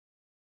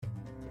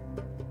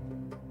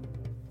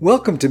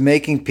Welcome to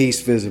Making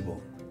Peace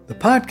Visible, the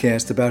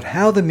podcast about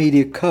how the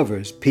media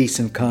covers peace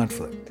and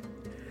conflict.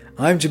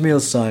 I'm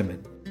Jamil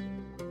Simon.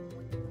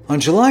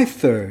 On July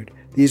 3rd,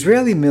 the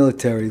Israeli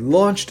military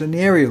launched an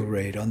aerial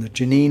raid on the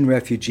Jenin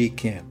refugee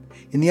camp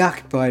in the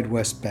occupied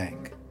West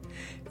Bank.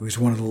 It was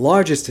one of the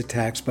largest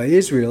attacks by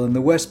Israel in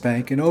the West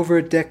Bank in over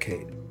a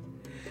decade.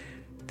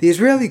 The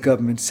Israeli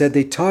government said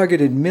they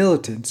targeted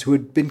militants who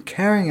had been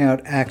carrying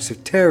out acts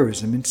of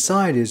terrorism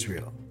inside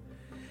Israel.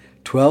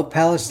 12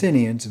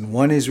 Palestinians and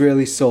 1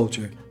 Israeli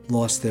soldier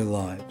lost their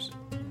lives.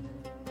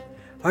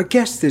 Our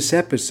guest this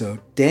episode,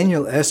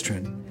 Daniel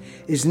Estrin,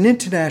 is an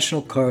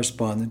international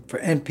correspondent for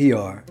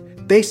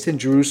NPR, based in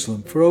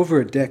Jerusalem for over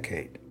a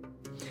decade.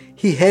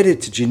 He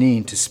headed to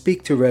Jenin to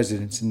speak to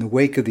residents in the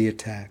wake of the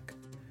attack.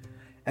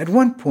 At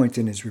one point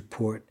in his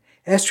report,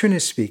 Estrin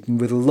is speaking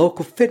with a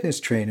local fitness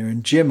trainer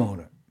and gym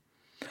owner.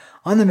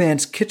 On the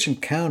man's kitchen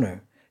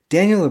counter,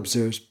 Daniel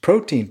observes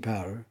protein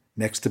powder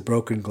next to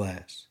broken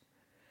glass.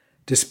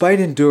 Despite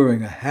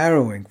enduring a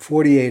harrowing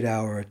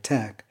 48-hour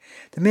attack,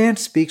 the man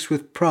speaks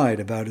with pride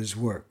about his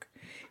work.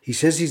 He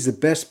says he's the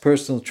best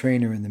personal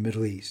trainer in the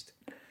Middle East.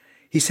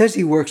 He says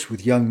he works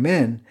with young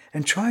men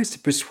and tries to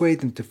persuade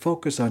them to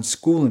focus on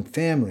school and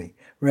family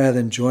rather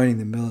than joining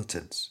the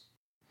militants.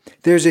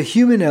 There's a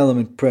human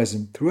element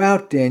present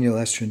throughout Daniel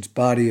Estrin's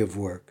body of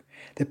work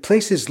that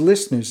places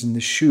listeners in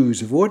the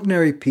shoes of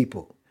ordinary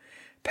people,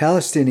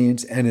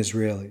 Palestinians and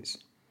Israelis.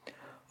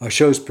 Our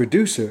show's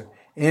producer,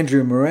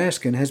 Andrea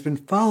Maraskin, has been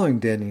following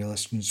Daniel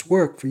Estrin's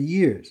work for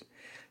years,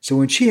 so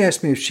when she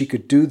asked me if she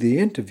could do the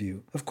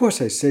interview, of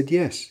course I said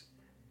yes.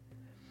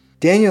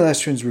 Daniel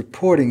Estrin's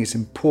reporting is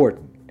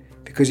important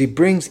because he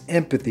brings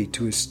empathy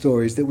to his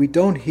stories that we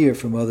don't hear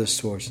from other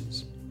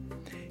sources.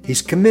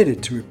 He's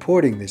committed to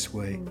reporting this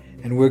way,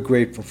 and we're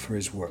grateful for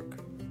his work.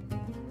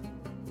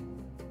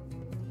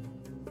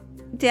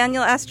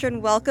 Daniel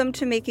Estrin, welcome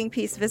to Making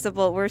Peace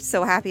Visible. We're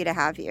so happy to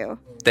have you.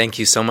 Thank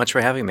you so much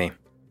for having me.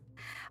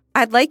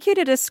 I'd like you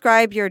to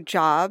describe your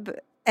job,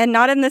 and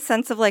not in the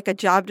sense of like a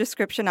job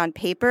description on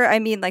paper. I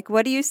mean, like,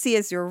 what do you see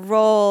as your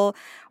role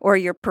or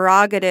your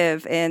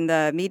prerogative in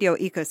the media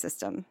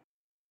ecosystem?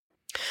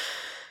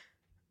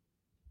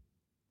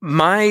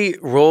 My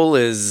role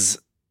is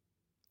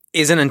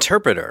an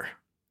interpreter.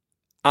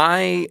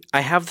 I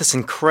have this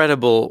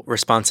incredible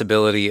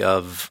responsibility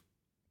of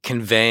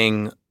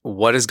conveying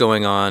what is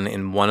going on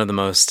in one of the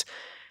most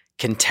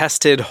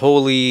contested,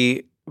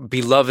 holy,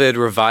 beloved,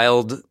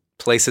 reviled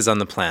places on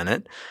the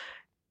planet.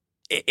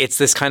 It's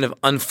this kind of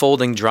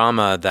unfolding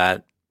drama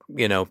that,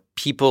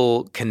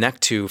 people connect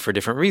to for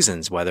different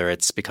reasons, whether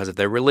it's because of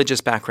their religious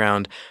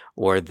background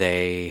or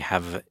they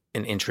have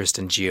an interest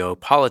in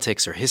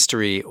geopolitics or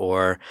history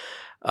or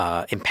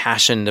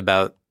impassioned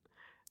about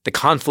the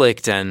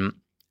conflict and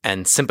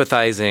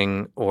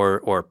sympathizing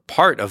or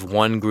part of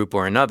one group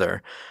or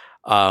another.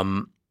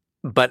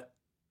 But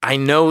I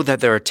know that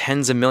there are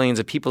tens of millions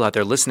of people out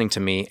there listening to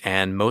me,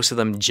 and most of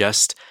them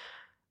just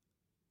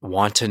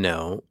want to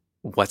know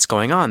what's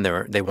going on.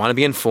 They want to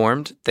be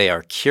informed. They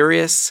are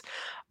curious.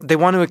 They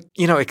want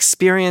to,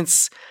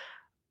 experience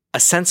a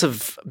sense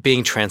of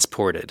being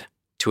transported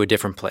to a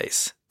different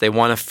place. They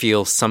want to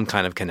feel some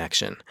kind of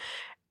connection.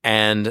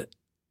 And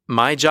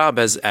my job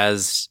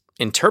as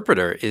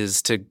interpreter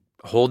is to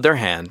hold their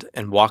hand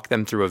and walk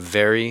them through a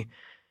very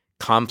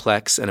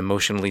complex and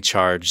emotionally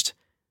charged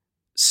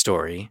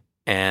story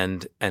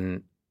and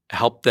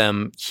help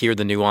them hear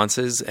the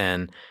nuances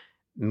and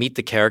meet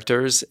the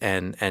characters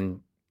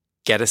and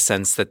get a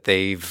sense that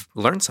they've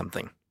learned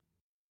something.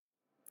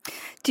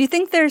 Do you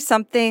think there's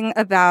something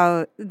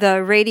about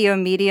the radio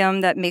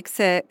medium that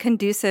makes it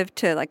conducive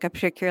to like a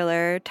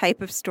particular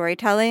type of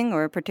storytelling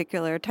or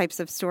particular types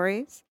of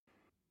stories?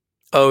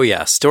 Oh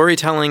yeah,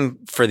 storytelling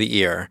for the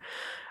ear,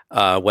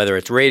 whether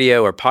it's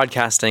radio or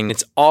podcasting,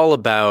 it's all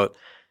about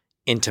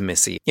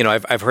intimacy.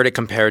 I've heard it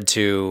compared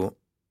to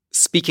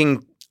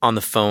speaking on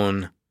the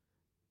phone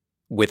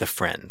with a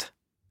friend,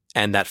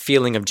 and that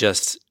feeling of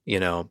just,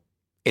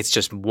 it's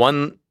just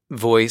one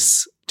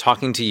voice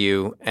talking to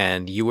you,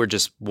 and you were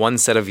just one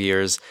set of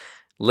ears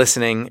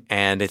listening,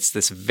 and it's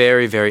this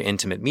very, very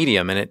intimate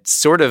medium, and it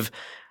sort of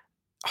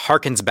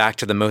harkens back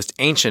to the most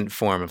ancient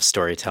form of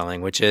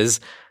storytelling, which is,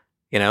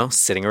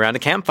 sitting around a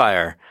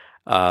campfire,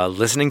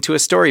 listening to a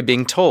story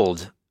being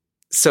told.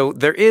 So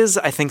there is,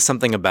 I think,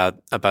 something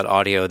about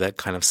audio that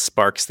kind of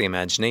sparks the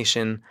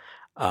imagination,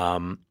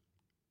 and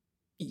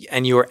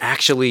you're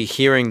actually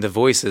hearing the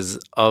voices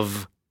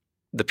of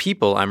the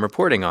people I'm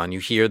reporting on. You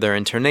hear their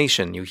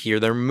intonation, you hear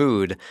their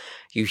mood,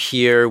 you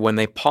hear when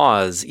they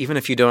pause. Even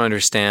if you don't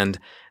understand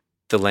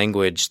the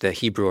language, the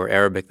Hebrew or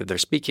Arabic that they're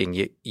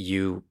speaking,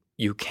 you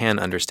can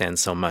understand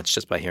so much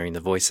just by hearing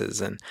the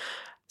voices. And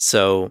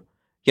so,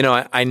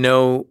 I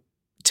know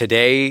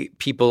today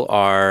people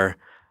are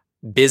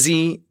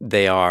busy.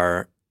 They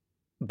are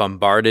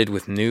bombarded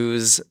with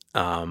news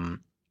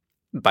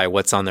by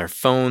what's on their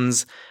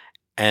phones.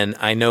 And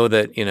I know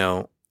that,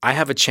 I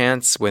have a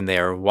chance when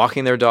they're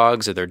walking their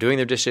dogs or they're doing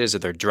their dishes or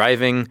they're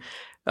driving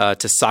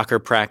to soccer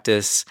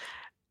practice.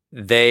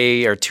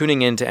 they are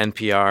tuning into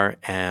NPR,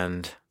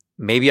 and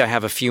maybe I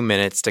have a few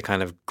minutes to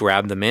kind of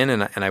grab them in,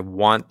 and I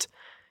want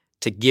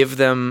to give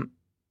them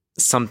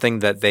something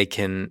that they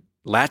can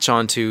latch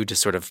onto to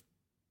sort of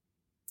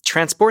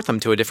transport them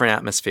to a different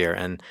atmosphere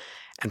and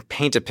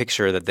paint a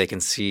picture that they can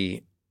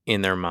see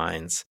in their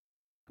minds.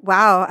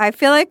 Wow, I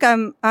feel like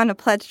I'm on a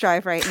pledge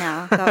drive right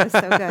now. That was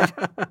so good.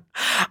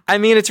 I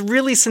mean, it's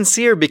really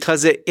sincere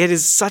because it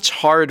is such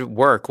hard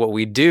work what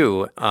we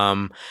do.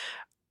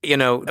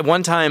 At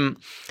one time,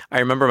 I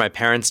remember my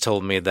parents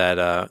told me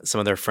that some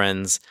of their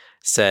friends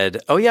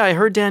said, "Oh yeah, I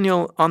heard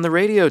Daniel on the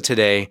radio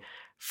today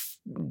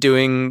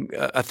doing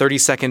a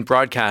 30-second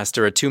broadcast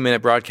or a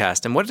 2-minute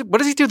broadcast. And what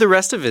does he do the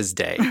rest of his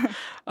day?"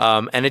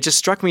 And it just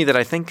struck me that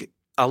I think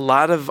a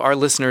lot of our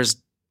listeners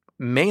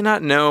may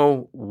not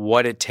know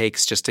what it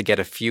takes just to get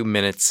a few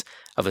minutes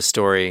of a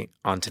story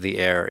onto the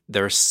air.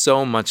 There's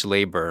so much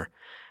labor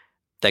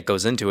that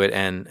goes into it,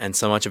 and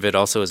so much of it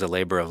also is a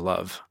labor of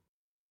love.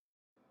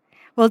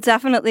 We'll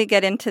definitely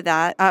get into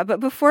that.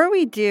 But before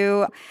we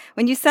do,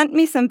 when you sent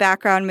me some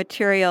background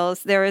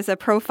materials, there is a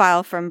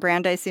profile from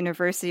Brandeis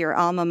University, your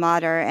alma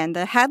mater, and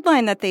the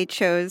headline that they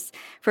chose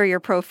for your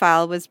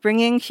profile was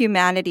Bringing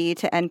Humanity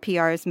to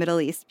NPR's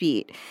Middle East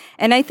Beat.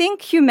 And I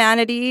think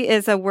humanity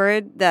is a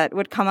word that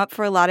would come up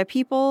for a lot of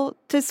people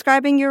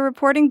describing your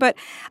reporting, but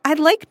I'd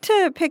like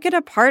to pick it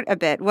apart a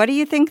bit. What do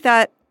you think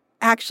that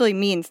actually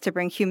means to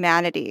bring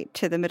humanity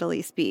to the Middle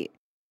East Beat?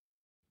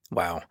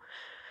 Wow.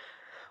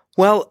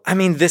 Well, I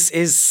mean, this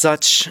is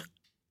such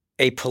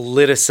a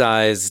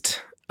politicized,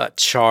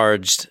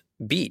 charged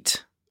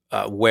beat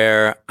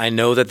where I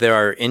know that there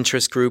are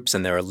interest groups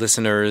and there are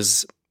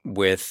listeners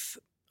with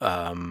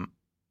opinions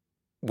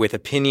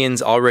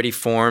already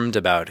formed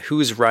about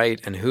who's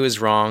right and who is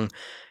wrong.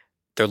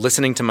 They're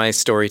listening to my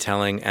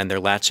storytelling and they're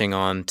latching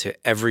on to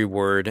every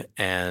word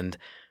and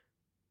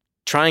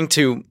trying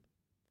to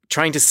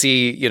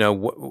see,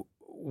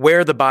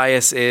 where the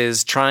bias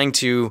is, trying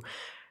to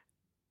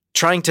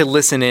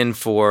listen in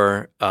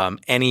for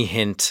any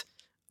hint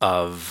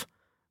of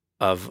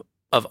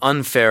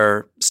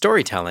unfair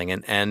storytelling,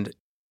 and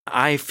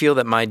I feel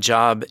that my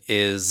job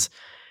is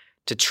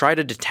to try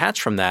to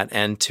detach from that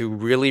and to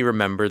really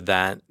remember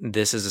that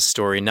this is a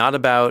story not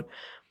about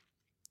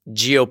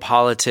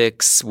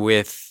geopolitics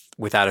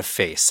without a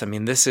face. I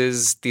mean,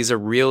 these are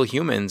real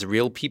humans,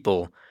 real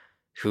people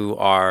who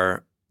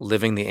are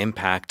living the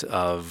impact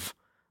of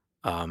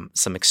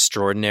some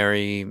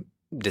extraordinary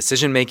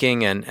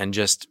decision-making and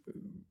just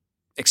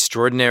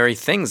extraordinary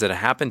things that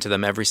happen to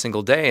them every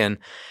single day. And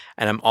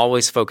I'm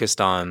always focused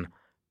on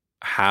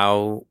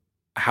how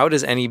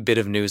does any bit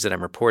of news that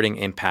I'm reporting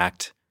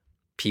impact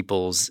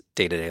people's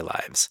day-to-day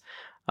lives.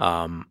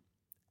 And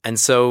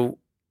so,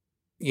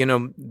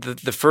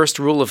 the first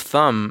rule of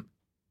thumb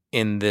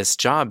in this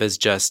job is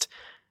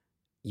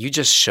you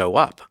just show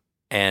up.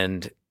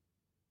 And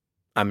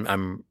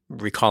I'm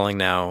recalling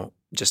now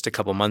just a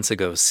couple months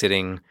ago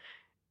sitting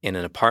in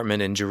an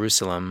apartment in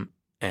Jerusalem,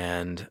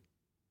 and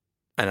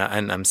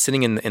I'm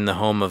sitting in the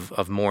home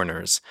of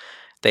mourners.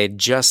 They had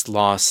just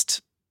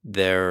lost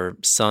their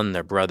son,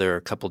 their brother,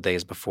 a couple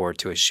days before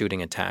to a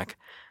shooting attack,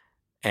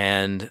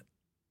 and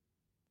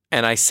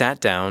I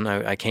sat down.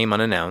 I came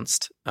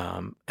unannounced,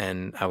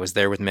 and I was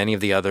there with many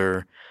of the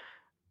other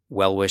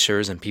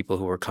well-wishers and people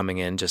who were coming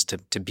in just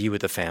to be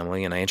with the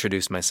family. And I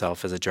introduced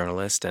myself as a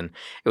journalist, and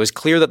it was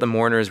clear that the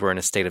mourners were in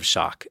a state of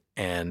shock.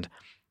 And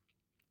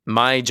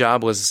my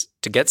job was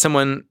to get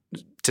someone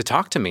to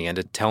talk to me and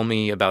to tell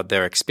me about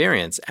their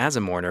experience as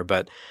a mourner.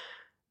 But,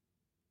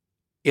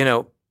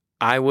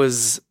 I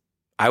was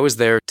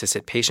there to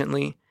sit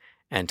patiently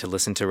and to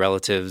listen to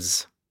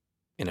relatives,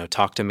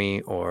 talk to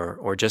me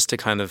or just to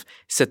kind of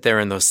sit there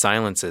in those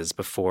silences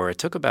before it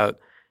took about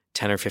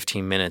 10 or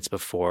 15 minutes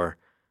before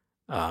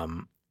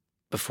the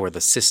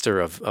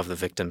sister of the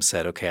victim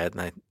said, "Okay,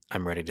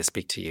 I'm ready to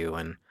speak to you."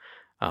 And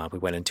we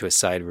went into a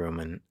side room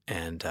and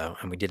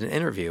we did an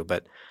interview.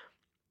 But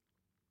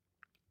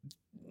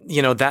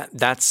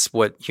that's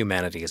what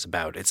humanity is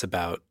about. It's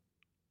about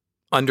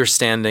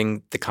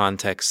understanding the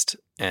context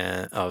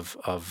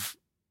of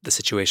the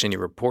situation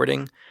you're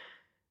reporting.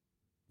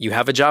 You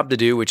have a job to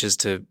do, which is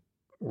to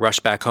rush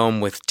back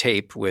home with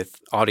tape, with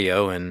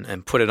audio,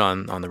 and put it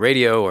on the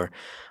radio or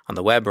on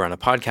the web or on a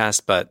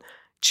podcast. But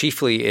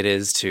chiefly, it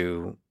is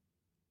to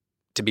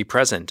be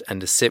present and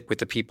to sit with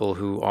the people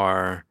who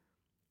are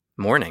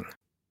mourning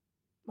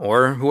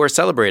or who are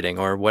celebrating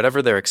or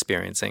whatever they're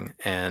experiencing,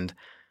 and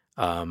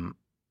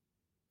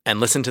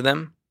listen to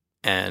them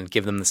and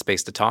give them the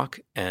space to talk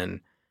and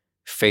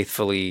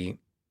faithfully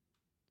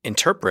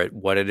interpret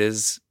what it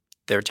is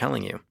they're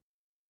telling you.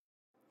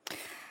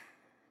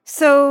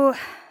 So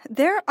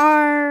there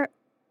are,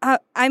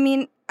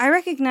 I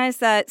recognize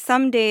that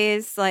some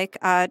days, like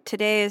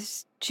today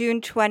is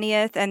June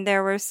 20th, and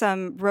there were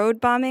some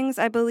road bombings,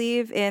 I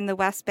believe, in the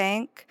West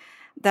Bank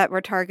that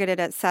were targeted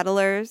at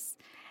settlers.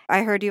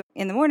 I heard you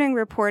in the morning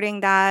reporting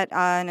that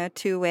on a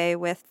two-way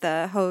with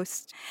the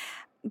host.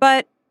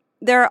 But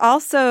there are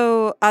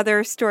also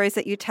other stories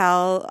that you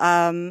tell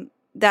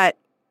that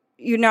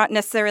you're not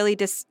necessarily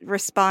just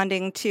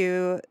responding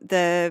to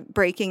the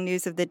breaking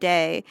news of the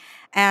day.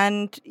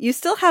 And you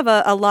still have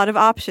a lot of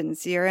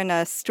options. You're in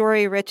a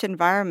story-rich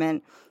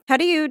environment. How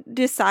do you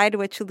decide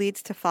which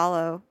leads to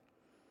follow?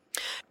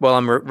 Well,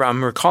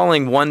 I'm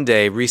recalling one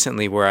day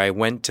recently where I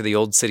went to the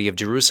old city of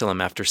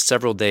Jerusalem after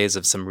several days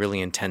of some really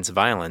intense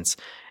violence.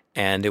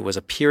 And it was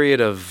a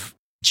period of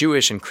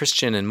Jewish and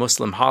Christian and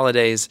Muslim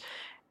holidays.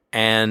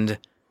 And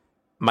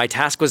my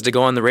task was to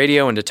go on the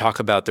radio and to talk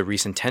about the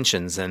recent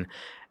tensions. And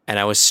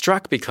I was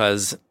struck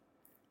because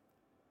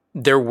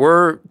there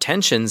were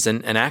tensions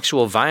and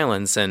actual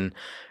violence and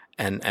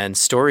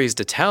stories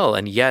to tell.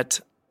 And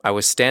yet I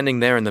was standing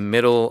there in the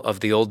middle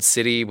of the old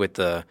city with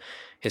the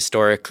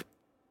historic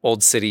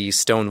old city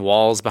stone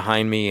walls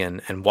behind me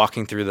and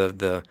walking through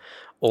the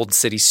old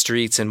city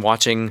streets and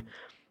watching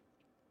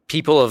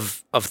people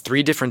of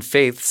three different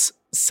faiths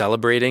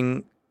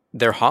celebrating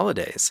their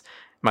holidays.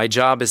 My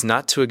job is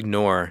not to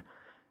ignore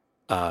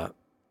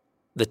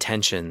the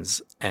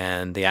tensions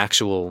and the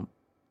actual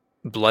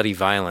bloody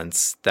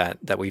violence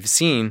that we've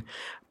seen,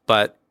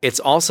 but it's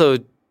also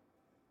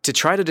to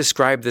try to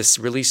describe this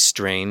really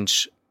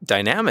strange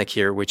dynamic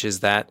here, which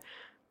is that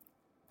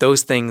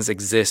those things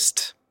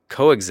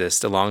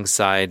coexist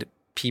alongside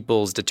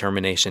people's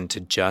determination to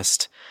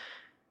just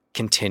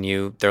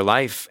continue their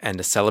life and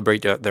to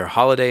celebrate their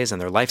holidays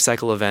and their life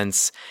cycle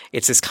events.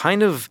 It's this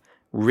kind of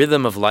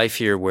rhythm of life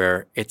here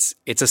where it's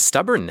a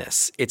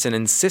stubbornness, it's an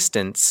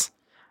insistence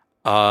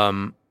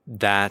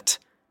that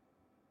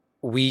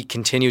we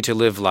continue to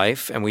live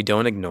life and we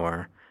don't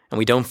ignore and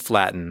we don't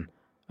flatten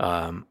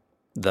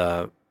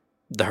the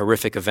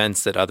horrific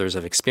events that others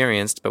have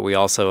experienced, but we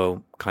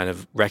also kind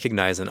of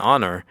recognize and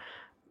honor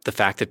the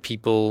fact that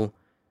people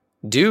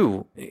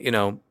do,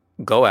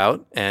 go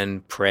out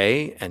and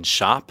pray and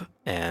shop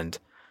and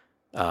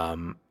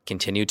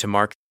continue to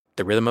mark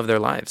the rhythm of their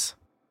lives.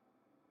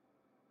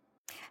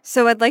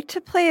 So I'd like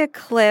to play a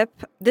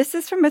clip. This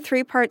is from a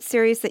 3-part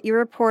series that you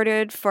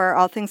reported for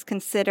All Things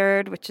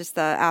Considered, which is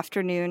the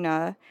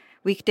afternoon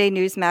weekday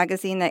news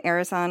magazine that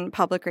airs on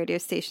public radio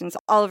stations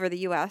all over the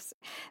U.S.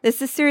 This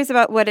is a series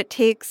about what it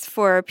takes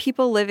for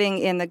people living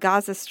in the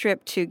Gaza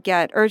Strip to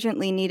get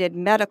urgently needed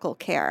medical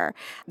care.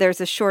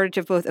 There's a shortage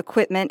of both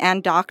equipment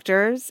and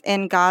doctors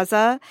in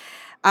Gaza.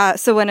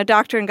 So when a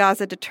doctor in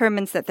Gaza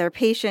determines that their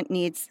patient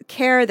needs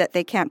care that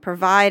they can't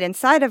provide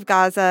inside of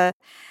Gaza,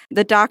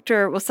 the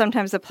doctor will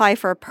sometimes apply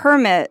for a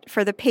permit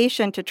for the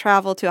patient to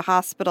travel to a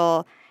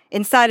hospital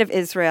inside of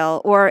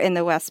Israel or in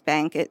the West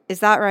Bank. Is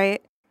that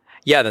right?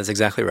 Yeah, that's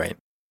exactly right.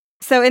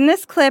 So in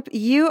this clip,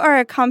 you are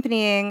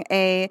accompanying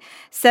a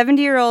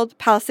 70-year-old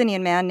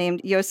Palestinian man named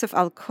Yosef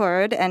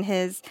Al-Kurd, and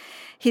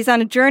he's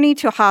on a journey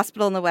to a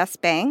hospital in the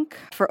West Bank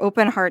for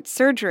open heart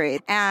surgery.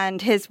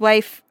 And his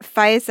wife,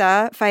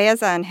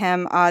 Fayeza, and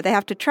him, they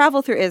have to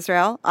travel through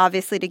Israel,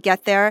 obviously, to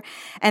get there.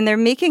 And they're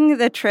making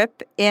the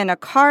trip in a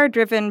car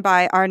driven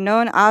by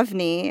Arnon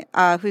Avni,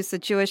 who's a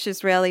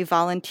Jewish-Israeli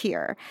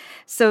volunteer.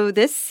 So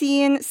this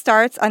scene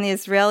starts on the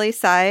Israeli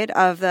side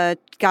of the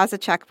Gaza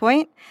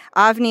checkpoint.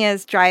 Avni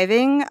is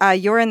driving,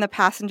 you're in the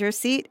passenger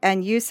seat,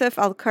 and Yosef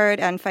Al-Kurd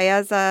and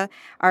Fayeza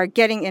are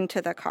getting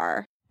into the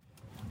car.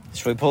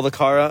 Should we pull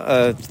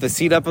the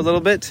seat up a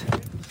little bit?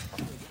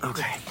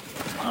 Okay.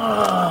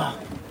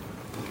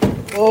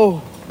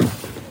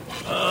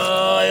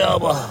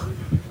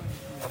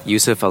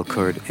 Yosef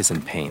Al-Kurd is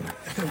in pain.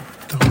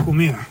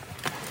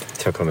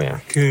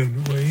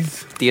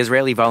 The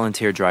Israeli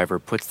volunteer driver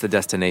puts the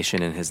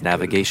destination in his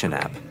navigation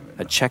app,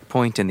 a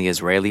checkpoint in the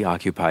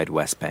Israeli-occupied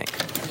West Bank.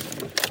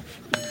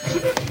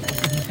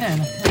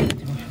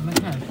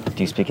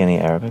 Do you speak any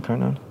Arabic,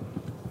 Arnon?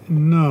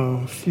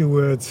 No, a few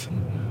words.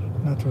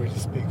 Not really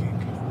speaking.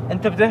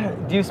 And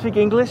do you speak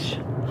English?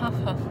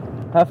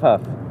 Half.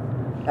 Half.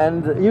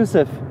 And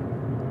Yusuf,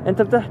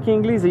 أنت بتحكي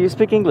إنجليزي? You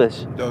speak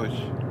English?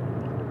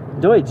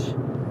 Deutsch.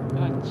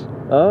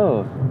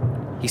 Oh.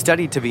 He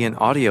studied to be an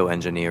audio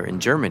engineer in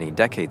Germany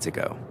decades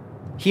ago.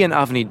 He and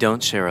Avni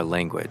don't share a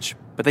language,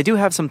 but they do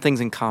have some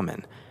things in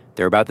common.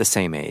 They're about the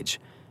same age,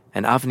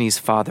 and Avni's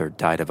father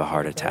died of a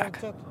heart attack.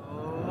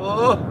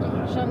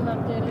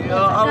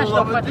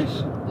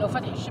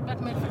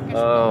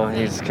 Oh,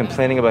 he's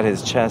complaining about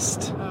his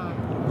chest.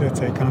 That's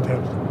I can't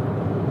help.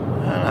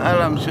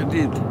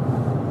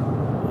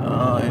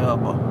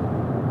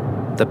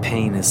 The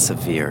pain is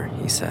severe,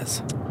 he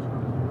says.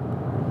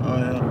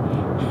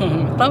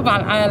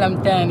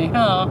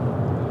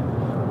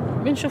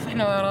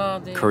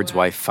 Kurd's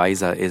wife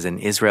Faiza is in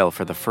Israel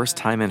for the first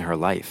time in her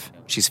life.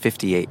 She's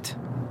 58.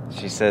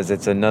 She says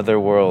it's another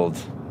world.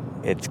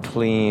 It's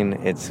clean,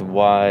 it's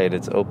wide,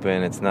 it's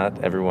open. It's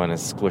not everyone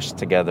is squished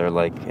together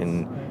like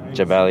in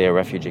Jabalia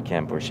refugee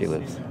camp where she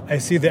lives. I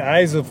see the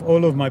eyes of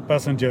all of my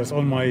passengers,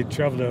 all my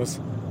travelers.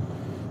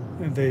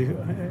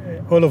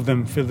 All of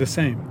them feel the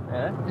same.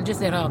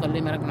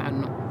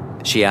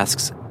 She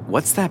asks,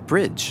 what's that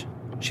bridge?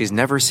 She's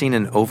never seen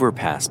an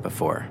overpass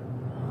before.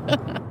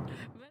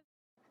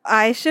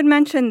 I should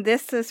mention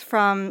this is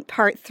from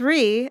part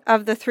 3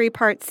 of the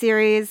 3-part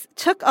series.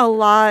 Took a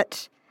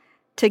lot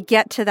to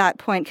get to that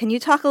point. Can you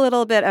talk a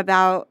little bit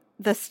about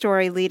the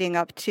story leading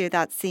up to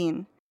that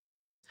scene?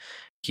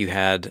 You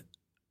had,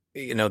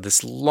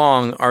 this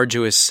long,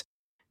 arduous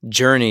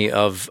journey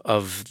of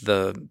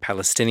the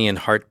Palestinian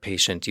heart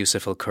patient,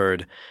 Yusuf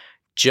al-Kurd,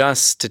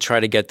 just to try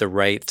to get the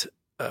right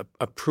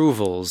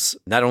approvals,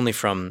 not only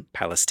from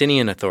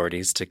Palestinian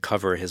authorities to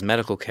cover his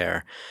medical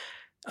care,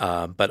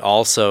 but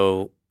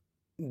also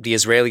the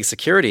Israeli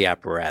security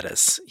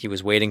apparatus. He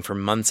was waiting for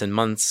months and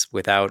months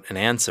without an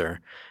answer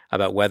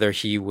about whether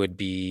he would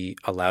be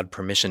allowed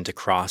permission to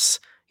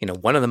cross,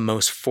 one of the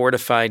most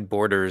fortified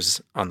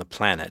borders on the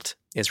planet,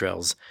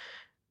 Israel's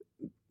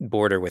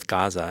border with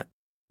Gaza.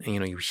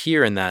 And, you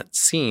hear in that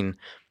scene,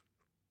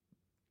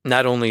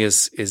 not only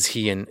is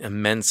he in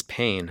immense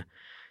pain,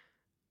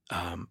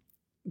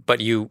 but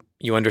you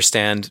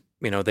understand,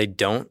 they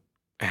don't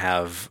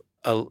have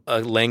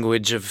a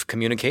language of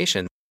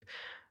communication.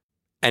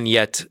 And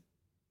yet,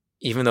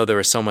 even though there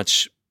was so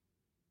much,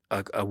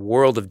 a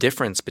world of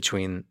difference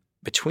between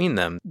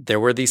them, there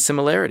were these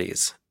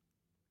similarities.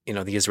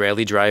 The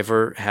Israeli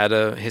driver had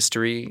a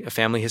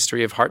family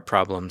history of heart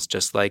problems,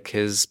 just like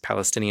his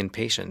Palestinian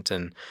patient.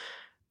 And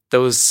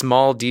those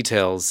small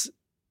details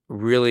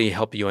really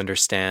help you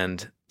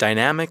understand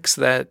dynamics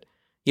that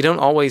you don't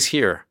always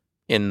hear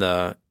in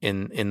the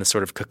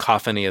sort of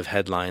cacophony of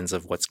headlines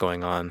of what's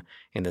going on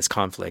in this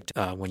conflict.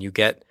 When you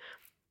get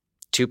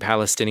two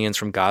Palestinians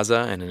from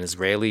Gaza and an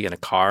Israeli in a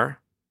car,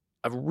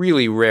 a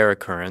really rare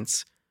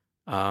occurrence.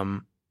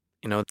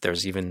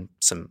 There's even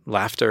some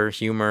laughter,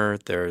 humor.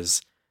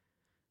 There's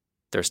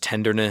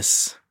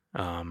tenderness.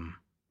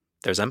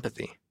 There's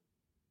empathy.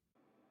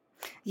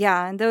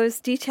 Yeah, and those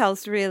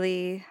details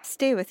really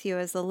stay with you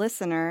as a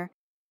listener.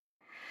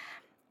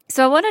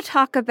 So I want to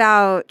talk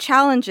about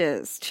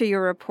challenges to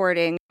your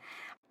reporting.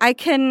 I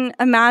can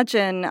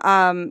imagine,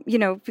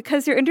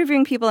 because you're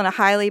interviewing people in a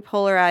highly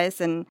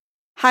polarized and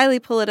highly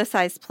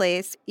politicized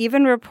place,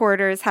 even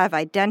reporters have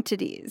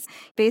identities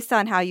based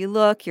on how you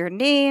look, your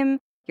name,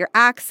 your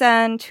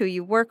accent, who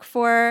you work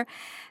for.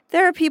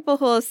 There are people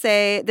who will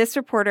say, this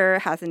reporter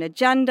has an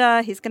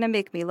agenda. He's going to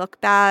make me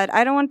look bad.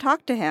 I don't want to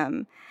talk to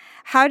him.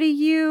 How do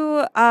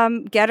you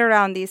get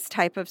around these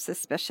type of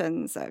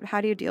suspicions?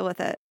 How do you deal with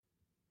it?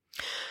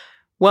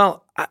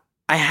 Well,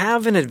 I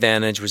have an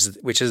advantage,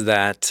 which is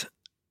that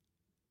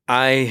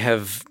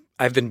I've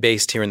been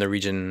based here in the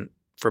region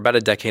for about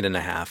a decade and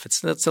a half.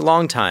 It's a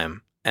long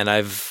time, and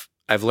I've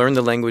learned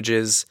the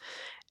languages,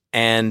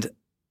 and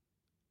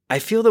I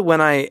feel that when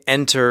I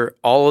enter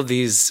all of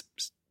these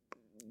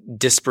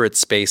disparate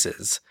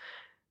spaces,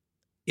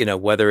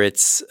 whether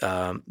it's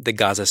the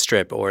Gaza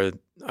Strip or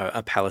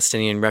a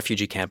Palestinian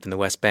refugee camp in the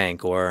West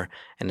Bank or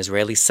an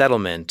Israeli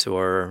settlement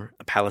or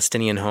a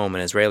Palestinian home,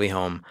 an Israeli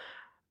home,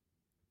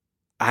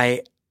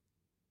 I'm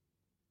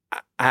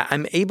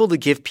able to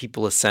give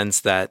people a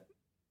sense that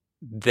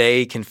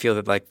they can feel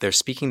that like they're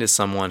speaking to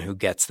someone who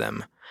gets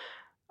them.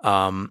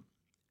 And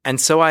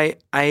so I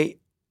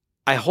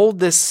hold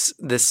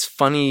this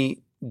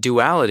funny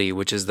duality,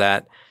 which is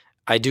that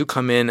I do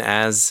come in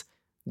as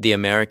the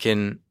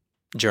American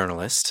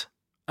journalist.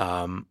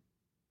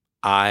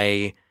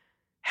 I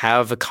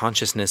have a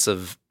consciousness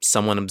of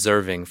someone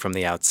observing from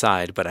the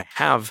outside, but I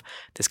have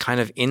this kind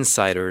of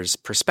insider's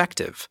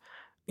perspective,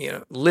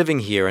 living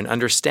here and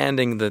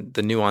understanding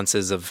the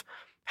nuances of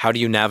how do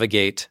you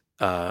navigate,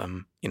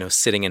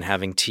 sitting and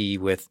having tea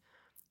with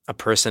a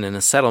person in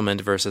a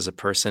settlement versus a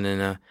person in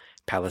a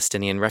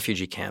Palestinian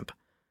refugee camp.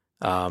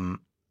 And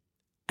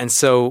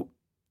so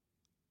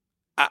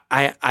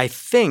I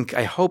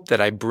hope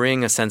that I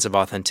bring a sense of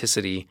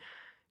authenticity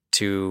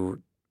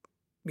to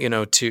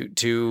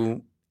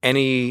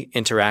any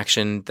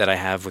interaction that I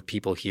have with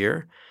people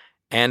here,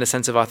 and a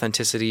sense of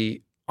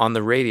authenticity on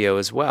the radio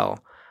as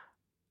well.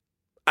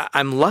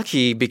 I'm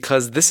lucky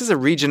because this is a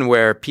region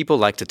where people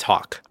like to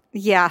talk.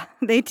 Yeah,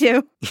 they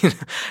do.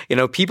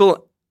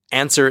 People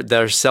answer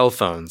their cell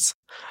phones.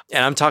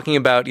 And I'm talking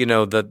about,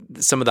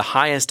 some of the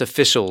highest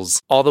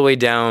officials all the way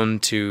down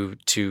to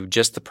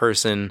just the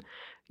person,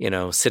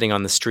 sitting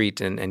on the street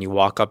and you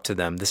walk up to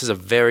them. This is a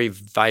very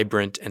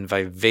vibrant and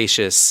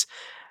vivacious,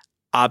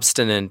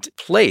 obstinate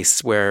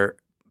place where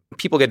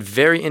people get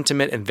very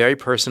intimate and very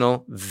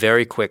personal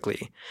very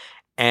quickly.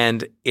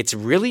 And it's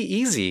really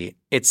easy.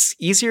 It's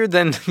easier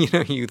than,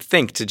 you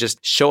think to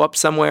just show up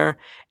somewhere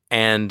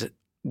and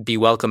be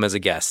welcome as a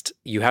guest.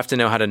 You have to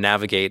know how to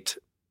navigate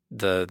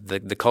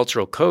the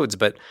cultural codes,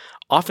 but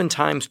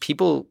oftentimes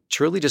people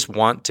truly just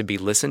want to be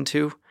listened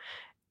to.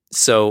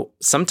 So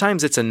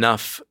sometimes it's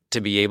enough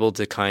to be able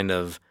to kind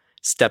of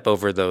step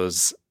over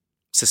those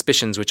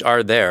suspicions which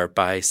are there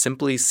by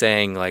simply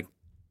saying like,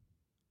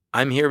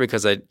 I'm here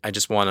because I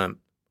just want to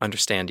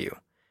understand you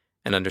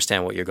and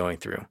understand what you're going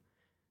through.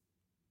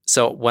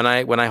 So when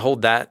I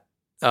hold that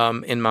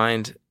in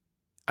mind,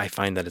 I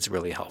find that it's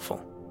really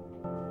helpful.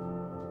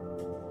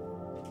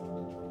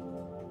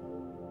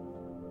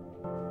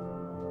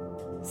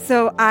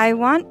 So I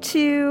want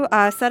to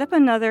set up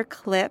another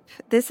clip.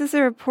 This is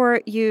a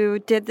report you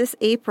did this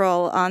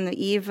April on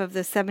the eve of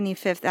the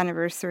 75th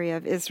anniversary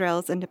of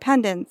Israel's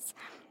independence.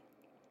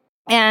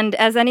 And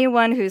as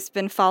anyone who's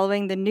been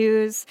following the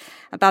news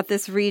about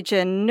this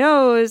region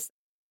knows,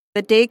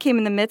 the day came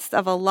in the midst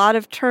of a lot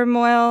of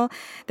turmoil.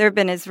 There have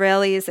been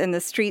Israelis in the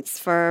streets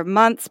for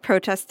months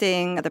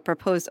protesting the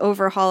proposed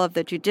overhaul of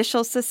the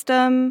judicial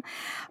system.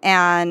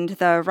 And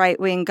the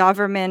right-wing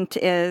government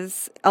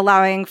is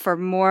allowing for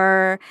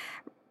more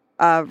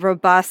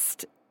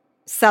robust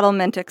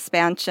settlement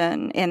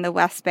expansion in the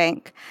West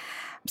Bank.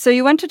 So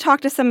you went to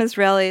talk to some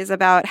Israelis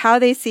about how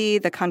they see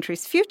the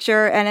country's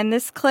future. And in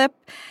this clip,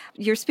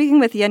 you're speaking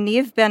with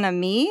Yaniv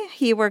Ben-Ami.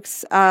 He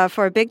works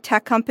for a big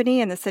tech company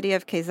in the city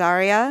of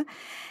Caesarea.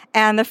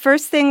 And the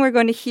first thing we're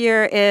going to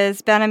hear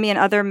is Ben-Ami and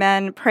other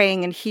men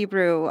praying in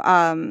Hebrew,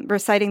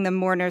 reciting the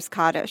mourner's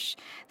Kaddish,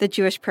 the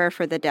Jewish prayer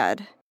for the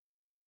dead.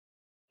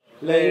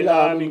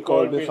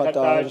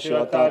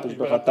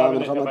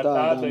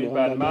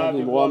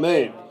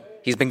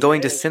 He's been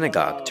going to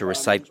synagogue to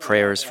recite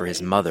prayers for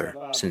his mother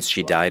since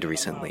she died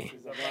recently.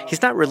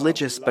 He's not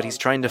religious, but he's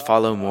trying to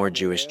follow more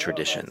Jewish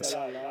traditions.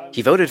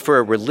 He voted for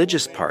a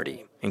religious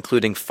party,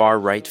 including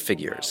far-right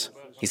figures.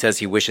 He says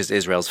he wishes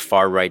Israel's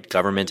far-right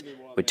government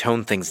would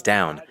tone things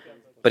down,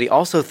 but he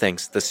also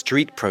thinks the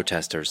street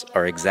protesters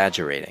are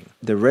exaggerating.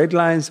 The red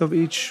lines of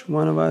each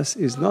one of us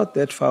is not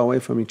that far away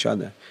from each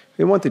other.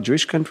 We want a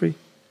Jewish country.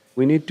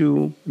 We need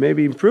to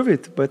maybe improve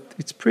it, but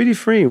it's pretty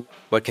free.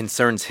 What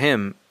concerns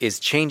him is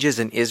changes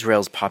in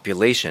Israel's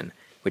population,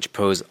 which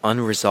pose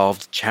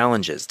unresolved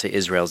challenges to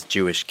Israel's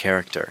Jewish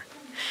character.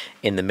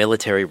 In the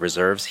military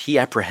reserves, he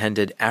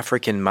apprehended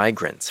African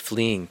migrants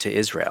fleeing to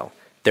Israel.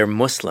 They're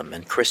Muslim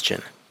and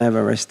Christian. I've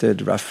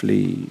arrested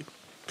roughly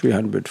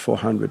 300,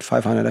 400,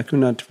 500, I could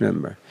not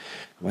remember.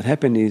 What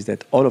happened is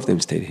that all of them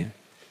stayed here,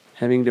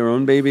 having their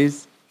own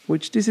babies,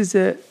 which this is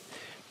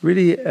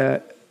really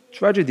a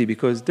tragedy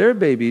because their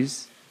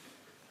babies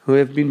who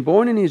have been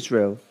born in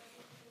Israel,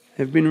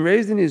 have been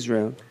raised in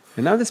Israel,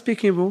 and now they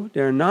speak Hebrew,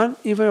 they are not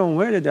even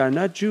aware that they are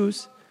not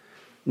Jews.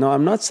 No,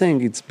 I'm not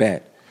saying it's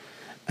bad.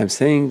 I'm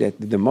saying that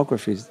the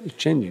demography is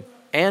changing.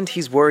 And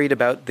he's worried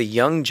about the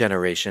young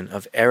generation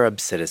of Arab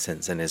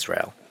citizens in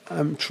Israel.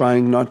 I'm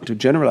trying not to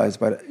generalize,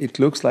 but it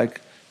looks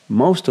like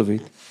most of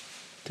it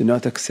do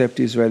not accept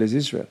Israel as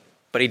Israel.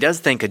 But he does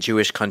think a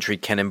Jewish country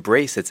can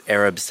embrace its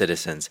Arab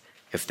citizens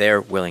if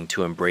they're willing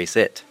to embrace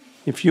it.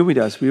 If you're with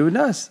us, we're with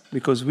us,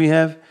 because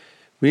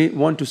we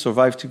want to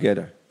survive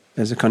together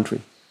as a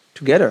country,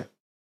 together.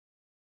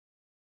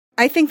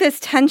 I think this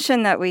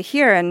tension that we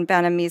hear in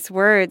Ben-Ami's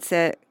words,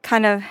 it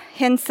kind of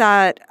hints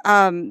at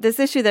this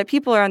issue that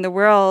people in the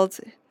world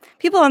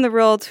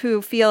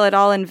who feel at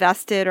all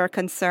invested or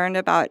concerned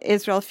about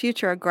Israel's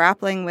future are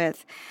grappling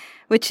with,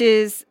 which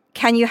is,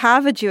 can you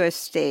have a Jewish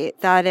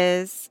state that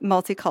is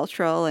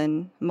multicultural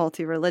and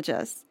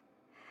multi-religious?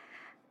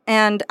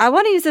 And I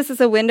want to use this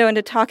as a window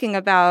into talking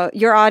about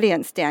your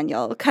audience,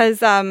 Daniel,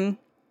 because I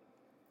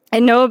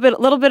know a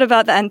little bit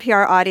about the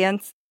NPR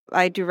audience.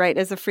 I do write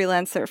as a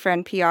freelancer for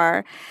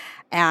NPR,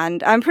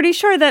 and I'm pretty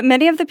sure that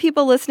many of the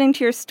people listening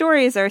to your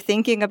stories are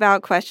thinking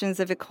about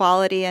questions of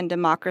equality and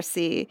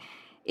democracy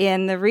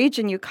in the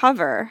region you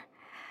cover.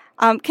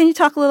 Can you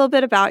talk a little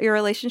bit about your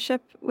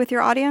relationship with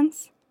your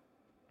audience?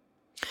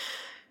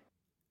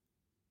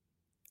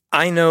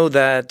 I know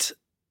that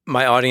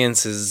my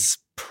audience is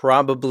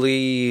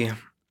probably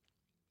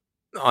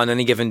on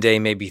any given day,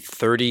 maybe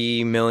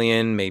 30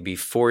 million, maybe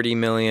 40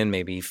 million,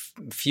 maybe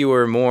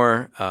fewer,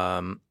 more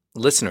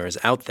listeners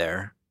out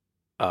there,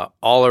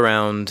 all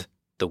around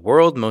the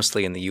world,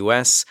 mostly in the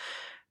US.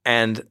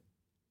 And,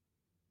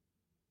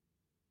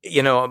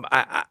 you know,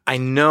 I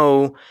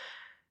know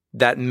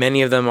that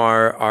many of them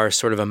are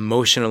sort of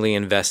emotionally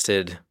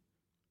invested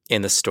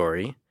in the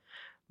story,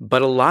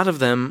 but a lot of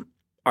them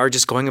are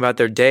just going about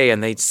their day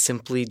and they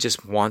simply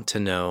just want to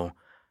know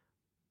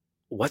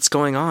what's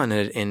going on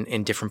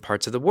in different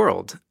parts of the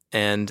world.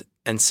 And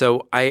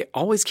so I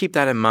always keep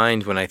that in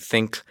mind when I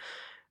think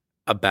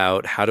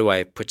about how do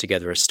I put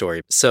together a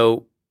story.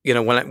 So, you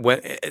know,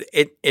 when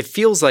it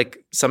feels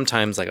like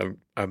sometimes like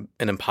an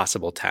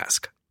impossible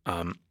task.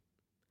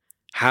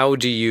 How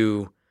do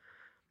you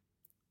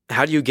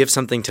give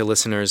something to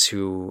listeners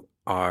who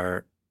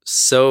are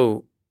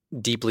so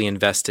deeply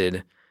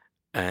invested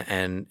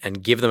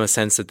and give them a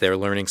sense that they're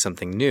learning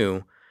something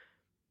new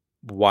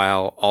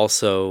while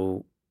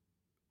also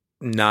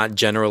not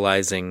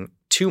generalizing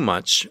too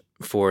much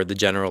for the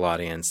general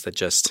audience that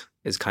just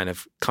is kind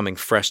of coming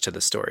fresh to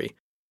the story.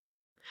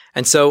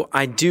 And so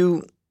I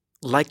do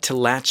like to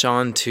latch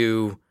on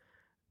to,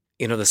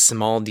 you know, the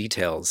small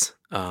details,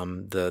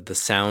 the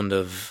sound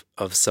of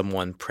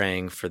someone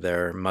praying for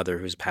their mother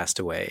who's passed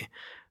away,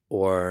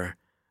 or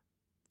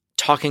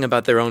talking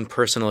about their own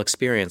personal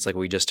experience, like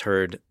we just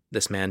heard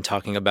this man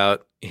talking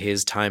about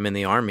his time in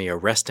the army,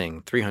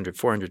 arresting 300,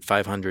 400,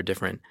 500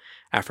 different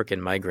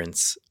African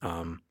migrants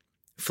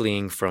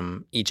fleeing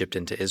from Egypt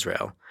into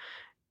Israel.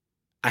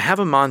 I have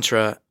a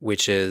mantra,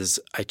 which is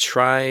I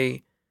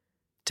try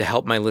to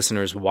help my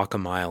listeners walk a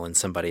mile in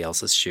somebody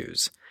else's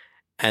shoes.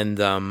 And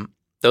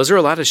those are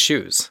a lot of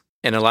shoes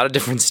and a lot of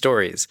different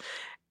stories.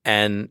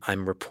 And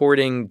I'm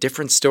reporting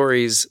different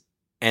stories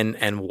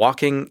and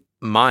walking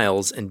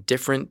miles in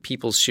different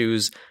people's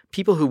shoes,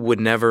 people who would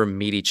never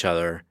meet each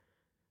other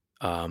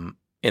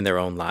in their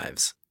own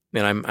lives.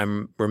 And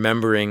I'm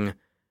remembering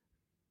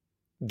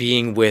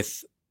being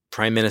with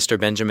Prime Minister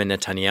Benjamin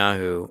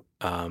Netanyahu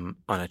on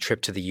a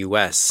trip to the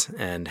U.S.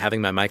 and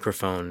having my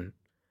microphone,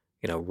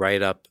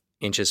 right up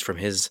inches from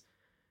his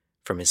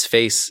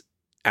face,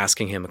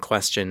 asking him a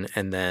question,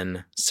 and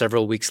then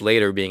several weeks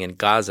later being in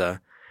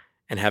Gaza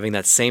and having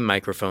that same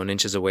microphone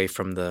inches away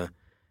from the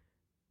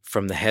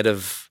head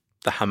of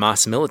the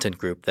Hamas militant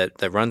group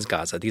that runs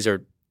Gaza. These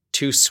are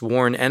two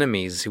sworn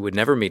enemies who would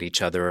never meet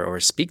each other or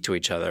speak to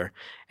each other,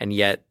 and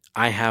yet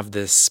I have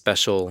this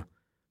special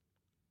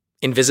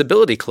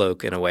invisibility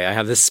cloak in a way. I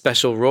have this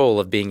special role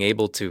of being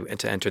able to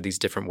enter these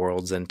different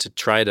worlds and to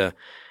try to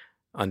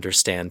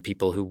understand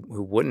people who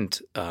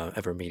wouldn't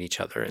ever meet each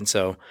other. And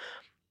so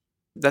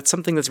that's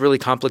something that's really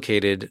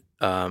complicated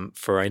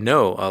for, I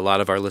know, a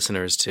lot of our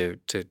listeners to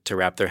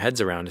wrap their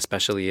heads around,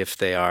 especially if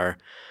they are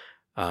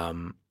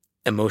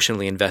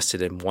emotionally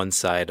invested in one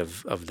side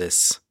of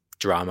this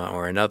drama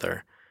or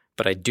another.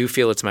 But I do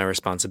feel it's my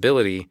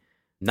responsibility,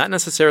 not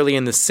necessarily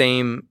in the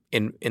same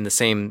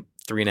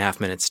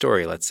 3.5-minute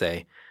story, let's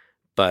say,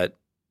 but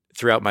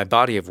throughout my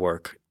body of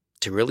work,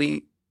 to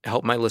really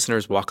help my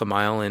listeners walk a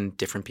mile in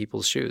different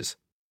people's shoes.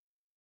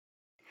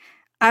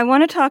 I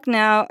want to talk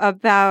now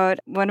about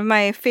one of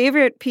my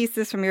favorite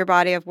pieces from your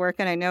body of work,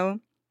 and I know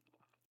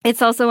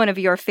it's also one of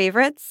your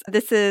favorites.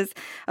 This is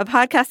a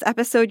podcast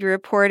episode you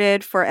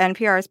reported for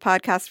NPR's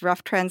podcast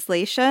Rough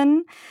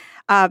Translation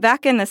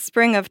back in the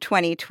spring of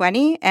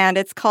 2020, and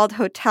it's called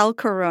Hotel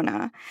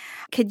Corona.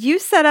 Could you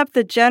set up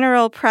the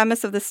general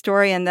premise of the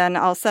story, and then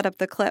I'll set up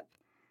the clip?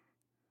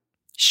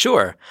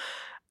 Sure.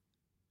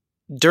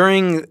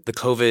 During the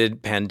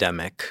COVID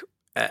pandemic,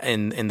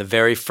 in the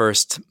very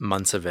first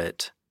months of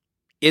it,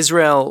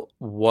 Israel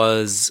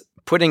was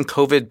putting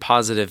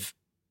COVID-positive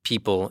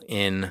people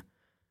in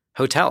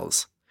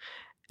hotels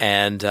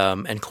and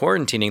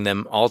quarantining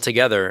them all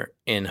together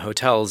in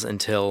hotels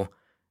until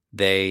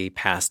they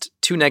passed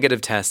 2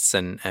 negative tests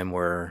and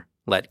were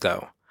let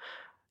go.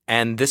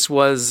 And this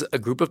was a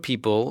group of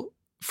people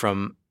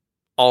from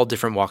all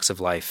different walks of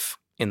life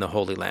in the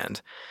Holy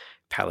Land.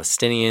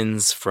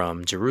 Palestinians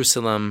from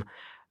Jerusalem,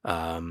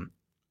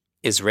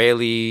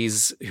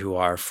 Israelis who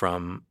are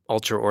from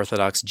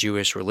ultra-Orthodox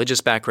Jewish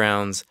religious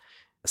backgrounds,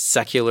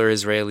 secular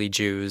Israeli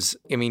Jews.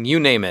 I mean, you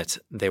name it,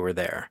 they were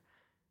there.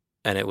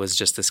 And it was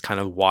just this kind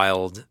of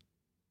wild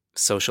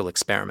social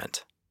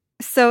experiment.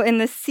 So in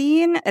the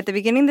scene at the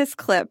beginning of this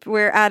clip,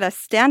 we're at a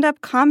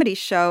stand-up comedy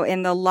show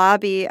in the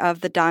lobby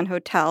of the Don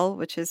Hotel,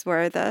 which is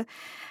where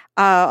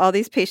all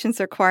these patients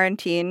are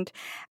quarantined.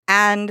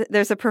 And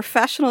there's a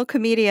professional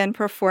comedian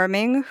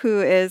performing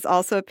who is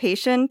also a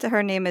patient.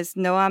 Her name is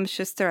Noam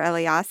Schuster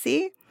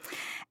Eliassi,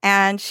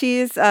 and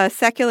she's a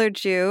secular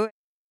Jew.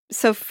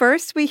 So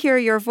first we hear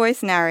your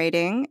voice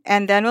narrating,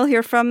 and then we'll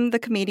hear from the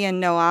comedian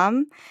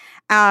Noam.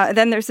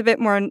 Then there's a bit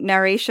more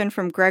narration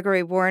from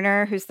Gregory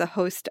Warner, who's the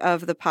host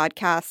of the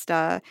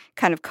podcast,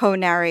 kind of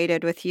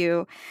co-narrated with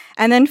you.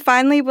 And then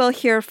finally, we'll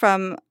hear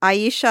from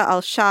Aisha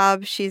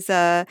Al-Shab. She's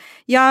a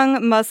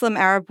young Muslim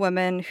Arab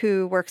woman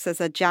who works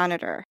as a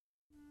janitor.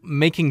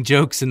 Making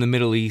jokes in the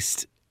Middle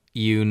East,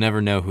 you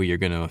never know who you're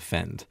going to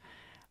offend.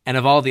 And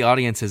of all the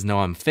audiences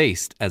Noam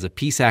faced, as a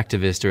peace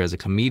activist or as a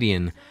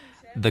comedian,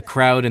 the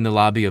crowd in the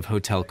lobby of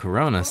Hotel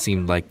Corona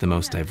seemed like the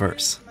most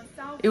diverse.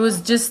 It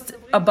was just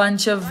a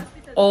bunch of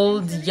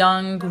old,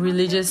 young,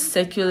 religious,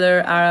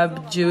 secular,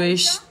 Arab,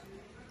 Jewish,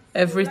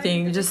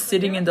 everything, just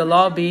sitting in the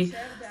lobby,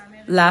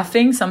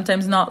 laughing,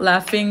 sometimes not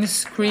laughing,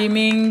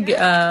 screaming,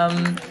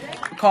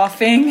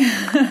 coughing.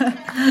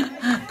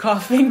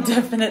 Coughing,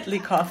 definitely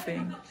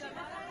coughing.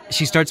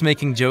 She starts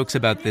making jokes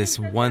about this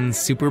one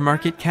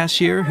supermarket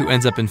cashier who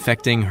ends up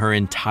infecting her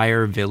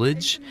entire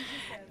village.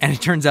 And it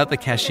turns out the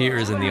cashier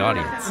is in the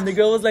audience. And the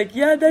girl was like,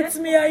 yeah, that's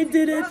me, I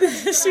did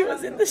it. She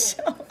was in the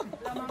show.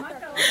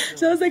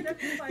 So I was like,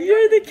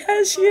 you're the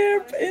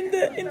cashier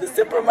in the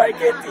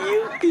supermarket.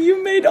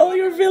 You made all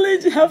your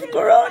village have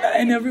corona.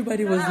 And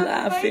everybody was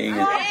laughing.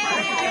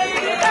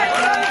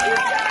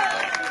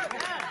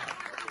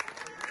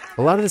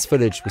 A lot of this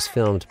footage was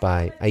filmed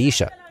by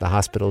Aisha, the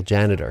hospital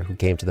janitor who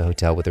came to the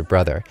hotel with her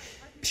brother.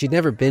 She'd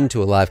never been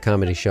to a live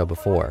comedy show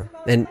before,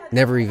 and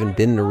never even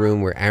been in a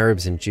room where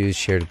Arabs and Jews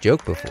shared a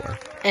joke before.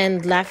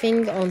 And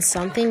laughing on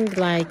something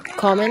like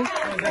common.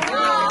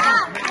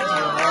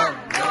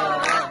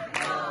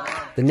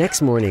 The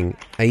next morning,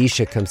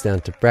 Aisha comes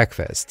down to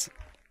breakfast,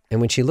 and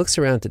when she looks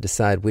around to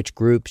decide which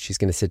group she's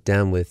going to sit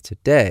down with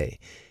today,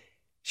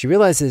 she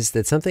realizes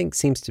that something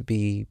seems to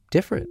be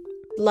different.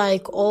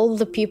 Like all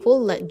the people,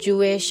 like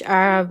Jewish,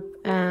 Arab,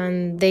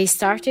 and they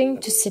starting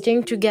to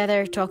sitting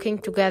together, talking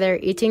together,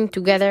 eating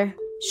together,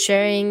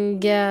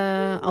 sharing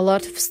a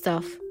lot of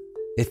stuff.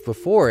 If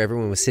before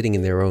everyone was sitting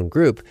in their own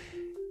group,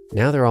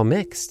 now they're all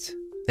mixed.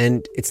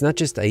 And it's not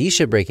just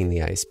Aisha breaking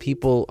the ice.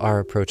 People are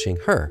approaching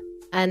her.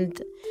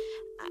 And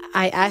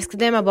I asked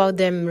them about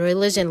their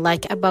religion,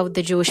 like about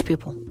the Jewish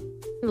people.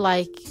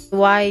 Like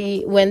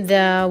why when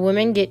the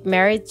women get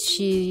married,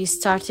 she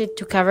started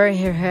to cover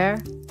her hair,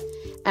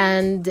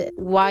 and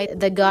why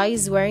the guy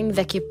is wearing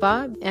the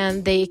kippah,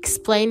 and they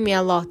explain me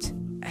a lot.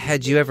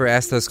 Had you ever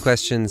asked those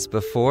questions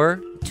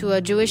before? To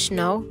a Jewish,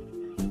 no.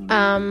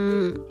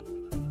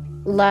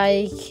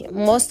 Like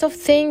most of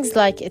things,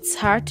 like it's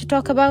hard to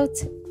talk about.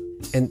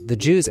 And the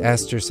Jews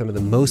asked her some of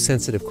the most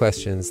sensitive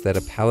questions that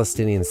a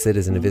Palestinian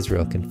citizen of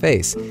Israel can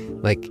face.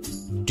 Like,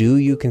 do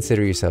you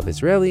consider yourself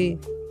Israeli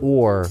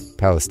or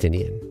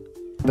Palestinian?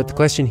 But the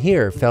question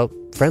here felt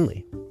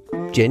friendly,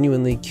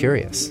 genuinely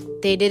curious.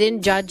 They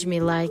didn't judge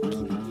me like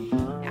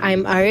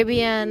I'm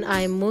Arabian,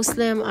 I'm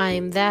Muslim,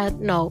 I'm that.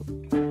 No,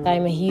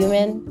 I'm a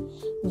human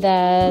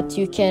that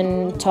you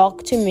can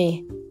talk to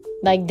me.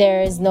 Like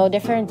there is no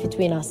difference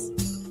between us.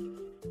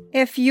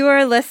 If you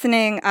are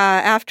listening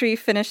after you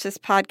finish this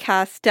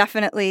podcast,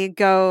 definitely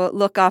go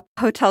look up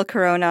Hotel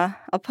Corona.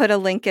 I'll put a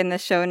link in the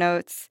show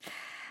notes.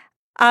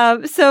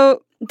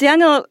 So,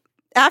 Daniel,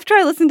 after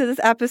I listened to this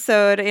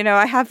episode,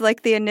 I have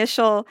like the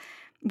initial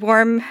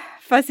warm,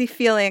 fuzzy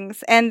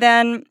feelings. And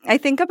then I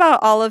think about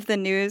all of the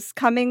news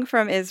coming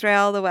from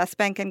Israel, the West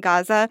Bank, and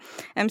Gaza.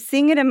 I'm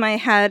seeing it in my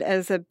head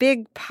as a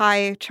big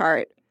pie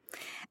chart.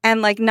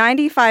 And like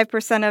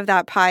 95% of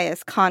that pie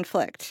is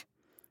conflict.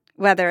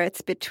 Whether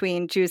it's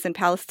between Jews and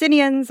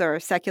Palestinians or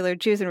secular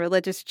Jews and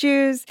religious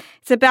Jews.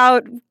 It's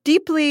about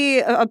deeply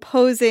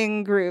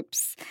opposing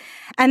groups.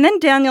 And then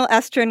Daniel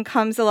Estrin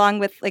comes along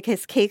with like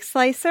his cake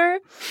slicer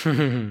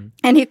and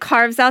he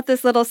carves out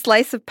this little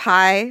slice of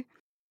pie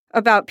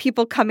about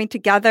people coming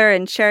together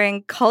and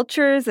sharing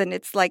cultures. And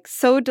it's like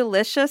so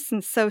delicious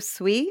and so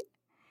sweet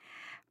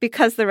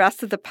because the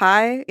rest of the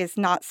pie is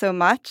not so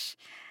much.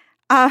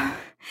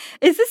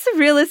 Is this a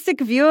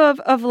realistic view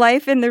of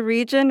life in the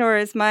region, or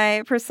is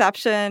my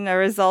perception a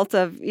result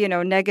of,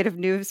 negative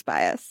news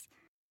bias?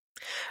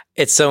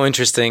 It's so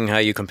interesting how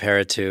you compare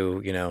it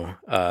to,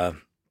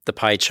 the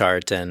pie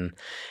chart and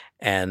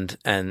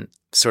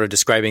sort of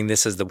describing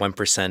this as the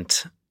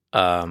 1%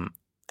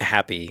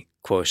 happy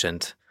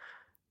quotient,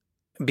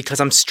 because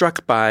I'm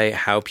struck by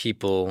how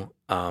people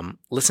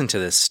listen to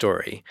this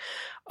story.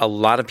 A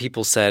lot of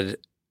people said,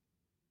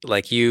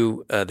 like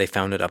you, they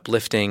found it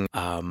uplifting.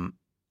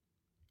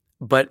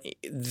 But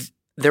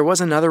there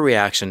was another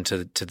reaction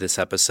to this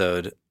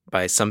episode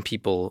by some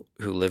people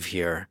who live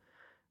here.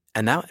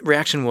 And that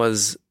reaction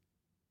was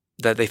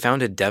that they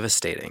found it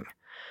devastating,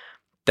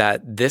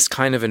 that this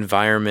kind of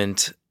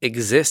environment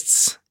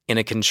exists in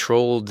a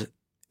controlled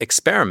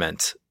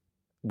experiment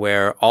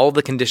where all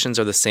the conditions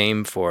are the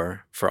same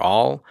for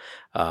all.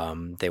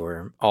 They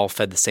were all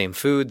fed the same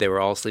food. They were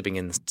all sleeping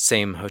in the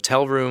same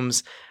hotel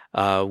rooms.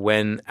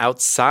 When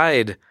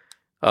outside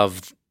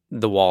of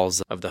the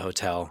walls of the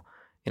hotel,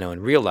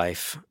 in real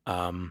life,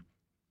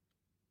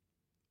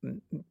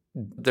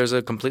 there's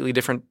a completely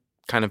different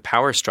kind of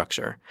power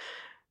structure,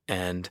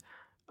 and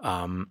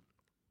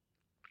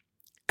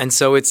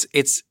so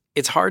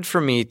it's hard for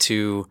me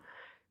to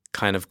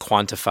kind of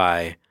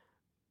quantify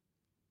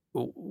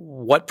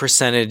what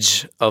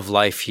percentage of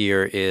life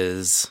here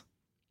is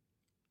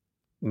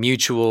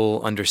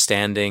mutual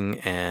understanding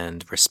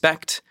and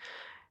respect,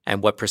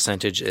 and what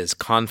percentage is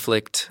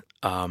conflict.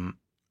 I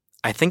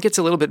think it's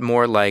a little bit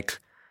more like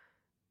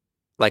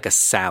a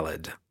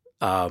salad,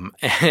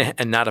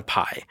 and not a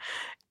pie.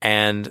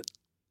 And,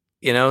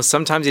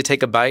 sometimes you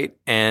take a bite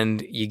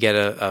and you get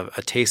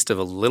a taste of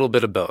a little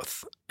bit of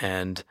both.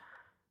 And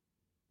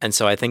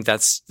so I think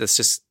that's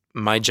just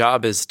my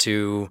job is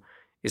to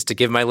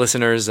give my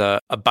listeners a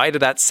bite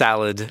of that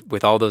salad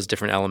with all those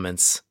different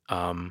elements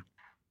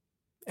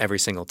every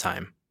single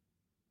time.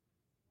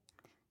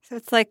 So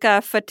it's like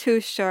a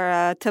fattoush or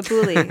a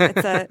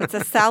tabbouleh. It's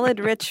a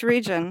salad-rich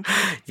region.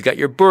 You've got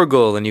your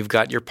burghul, and you've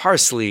got your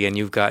parsley, and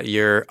you've got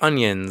your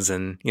onions,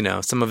 and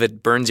some of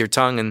it burns your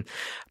tongue.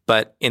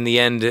 But in the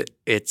end,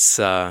 it's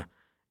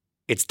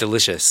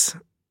delicious,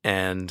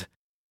 and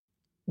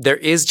there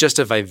is just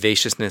a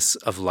vivaciousness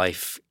of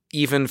life,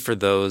 even for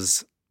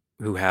those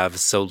who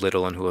have so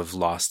little and who have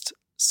lost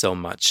so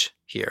much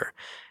here.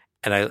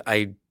 And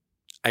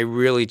I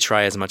really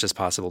try as much as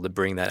possible to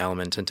bring that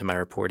element into my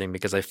reporting,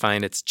 because I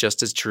find it's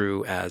just as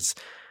true as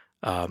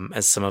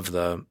some of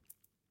the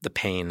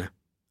pain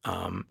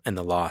and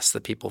the loss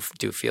that people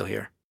do feel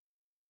here.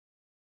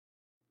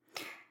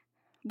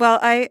 Well,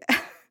 I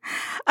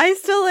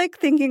still like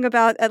thinking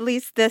about at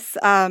least this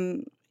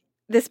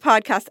this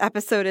podcast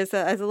episode as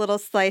a little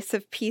slice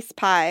of peace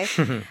pie,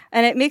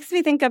 and it makes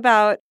me think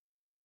about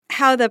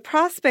how the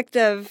prospect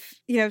of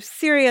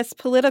serious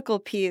political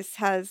peace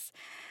has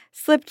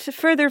slipped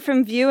further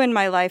from view in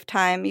my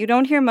lifetime. You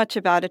don't hear much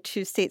about a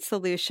two-state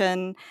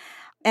solution.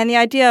 And the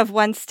idea of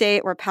one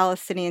state where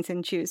Palestinians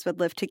and Jews would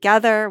live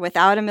together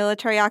without a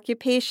military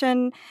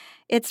occupation,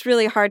 it's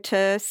really hard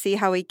to see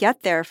how we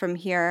get there from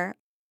here.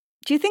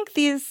 Do you think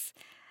these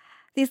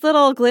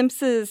little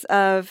glimpses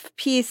of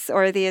peace,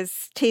 or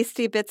these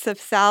tasty bits of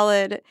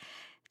salad,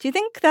 do you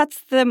think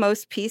that's the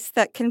most peace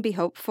that can be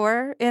hoped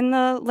for in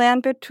the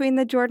land between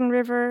the Jordan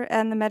River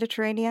and the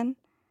Mediterranean?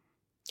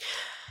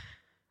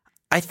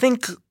 I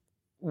think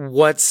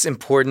what's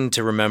important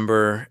to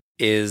remember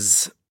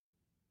is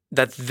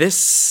that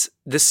this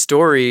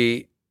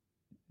story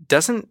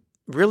doesn't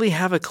really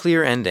have a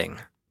clear ending,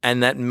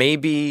 and that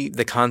maybe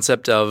the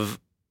concept of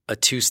a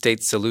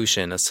two-state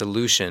solution, a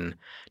solution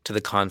to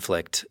the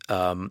conflict,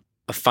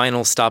 a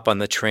final stop on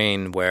the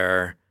train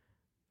where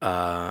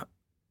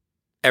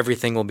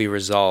everything will be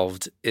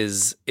resolved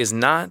is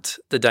not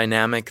the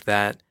dynamic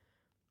that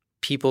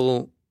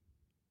people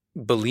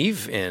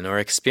believe in or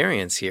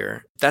experience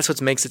here. That's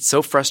what makes it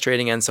so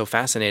frustrating and so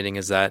fascinating,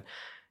 is that,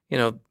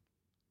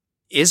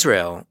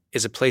 Israel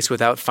is a place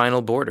without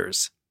final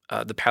borders.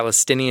 The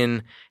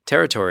Palestinian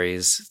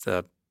territories,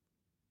 the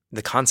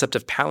concept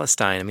of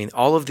Palestine. I mean,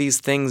 all of these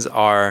things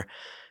are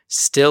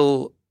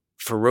still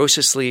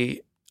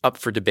ferociously up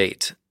for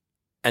debate.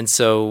 And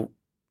so,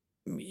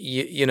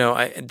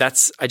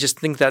 I just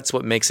think that's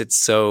what makes it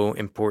so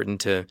important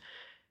to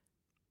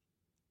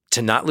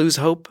not lose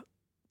hope,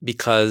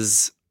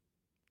 because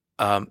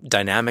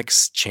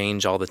dynamics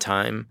change all the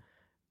time.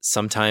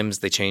 Sometimes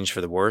they change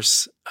for the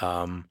worse,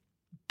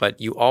 but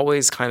you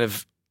always kind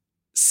of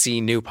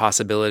see new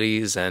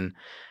possibilities, and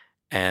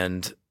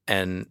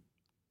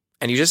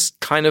you just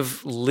kind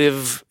of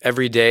live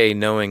every day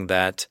knowing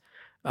that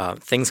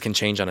things can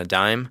change on a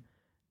dime,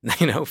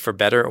 for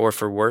better or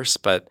for worse.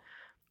 But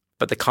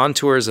the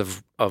contours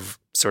of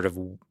sort of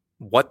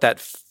what that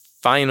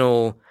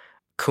final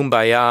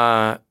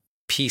kumbaya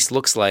peace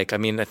looks like, I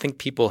mean, I think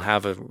people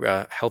have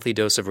a healthy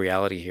dose of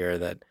reality here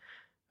that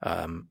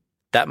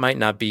that might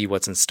not be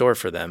what's in store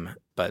for them.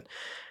 But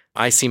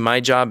I see my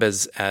job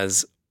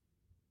as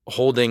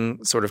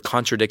holding sort of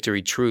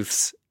contradictory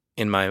truths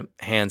in my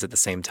hands at the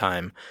same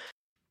time.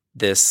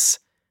 This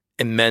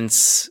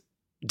immense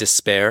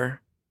despair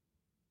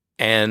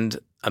and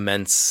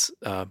immense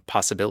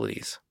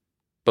possibilities.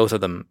 Both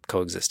of them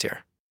coexist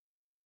here.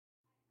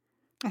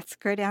 That's a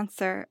great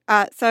answer. So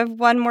I have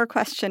one more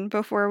question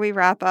before we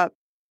wrap up.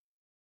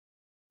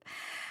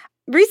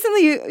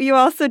 Recently, you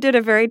also did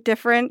a very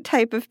different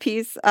type of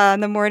piece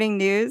on the morning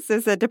news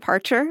as a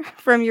departure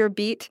from your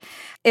beat.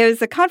 It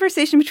was a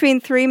conversation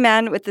between three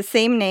men with the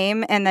same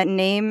name, and that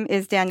name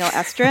is Daniel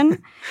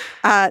Estrin.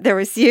 There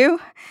was you.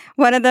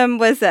 One of them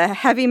was a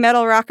heavy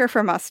metal rocker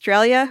from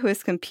Australia who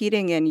was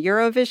competing in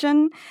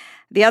Eurovision.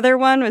 The other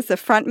one was the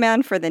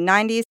frontman for the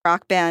 90s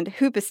rock band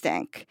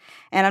Hoobastank.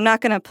 And I'm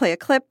not going to play a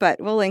clip,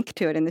 but we'll link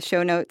to it in the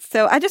show notes.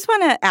 So I just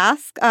want to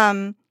ask,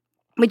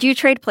 would you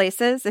trade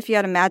places if you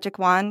had a magic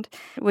wand?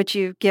 Would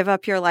you give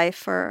up your life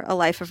for a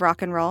life of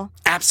rock and roll?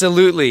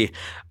 Absolutely.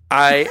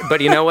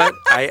 But you know what?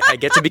 I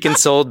get to be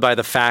consoled by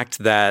the fact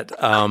that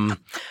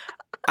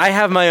I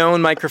have my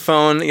own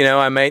microphone.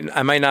 I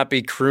might not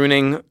be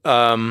crooning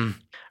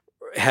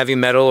heavy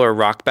metal or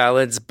rock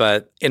ballads,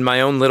 but in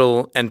my own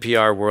little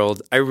NPR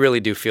world, I really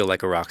do feel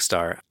like a rock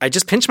star. I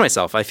just pinch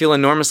myself. I feel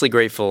enormously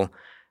grateful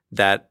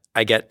that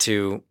I get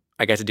to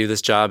do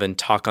this job and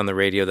talk on the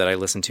radio that I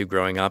listened to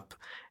growing up,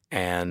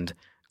 and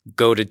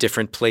go to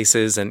different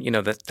places, and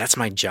that's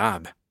my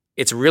job.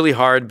 It's really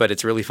hard, but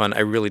it's really fun. I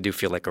really do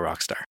feel like a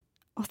rock star.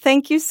 Well,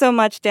 thank you so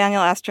much,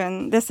 Daniel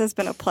Estrin. This has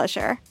been a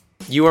pleasure.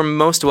 You are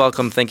most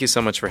welcome. Thank you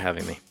so much for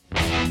having me.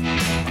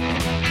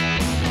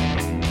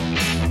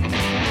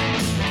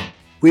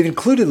 We've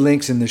included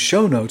links in the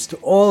show notes to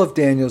all of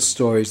Daniel's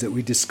stories that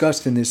we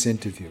discussed in this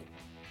interview.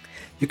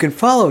 You can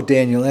follow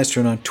Daniel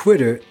Estrin on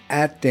Twitter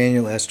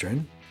 @Daniel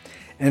Estrin,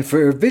 and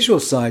for a visual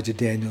side to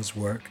Daniel's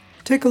work,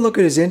 take a look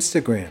at his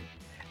Instagram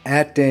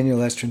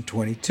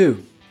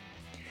 @DanielEstrin22.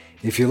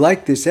 If you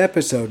like this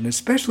episode, and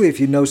especially if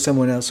you know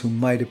someone else who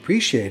might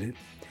appreciate it,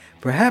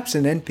 perhaps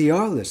an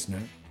NPR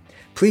listener,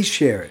 please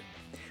share it.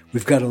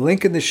 We've got a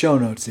link in the show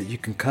notes that you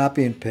can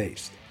copy and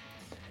paste.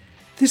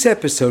 This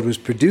episode was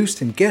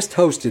produced and guest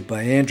hosted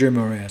by Andrea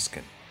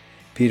Maraskin.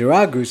 Peter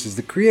Agrus is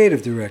the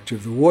creative director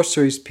of the War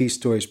Series Peace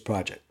Stories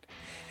Project,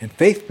 and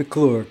Faith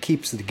McClure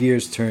keeps the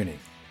gears turning.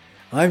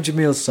 I'm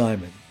Jamil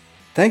Simon.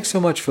 Thanks so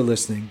much for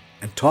listening,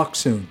 and talk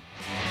soon.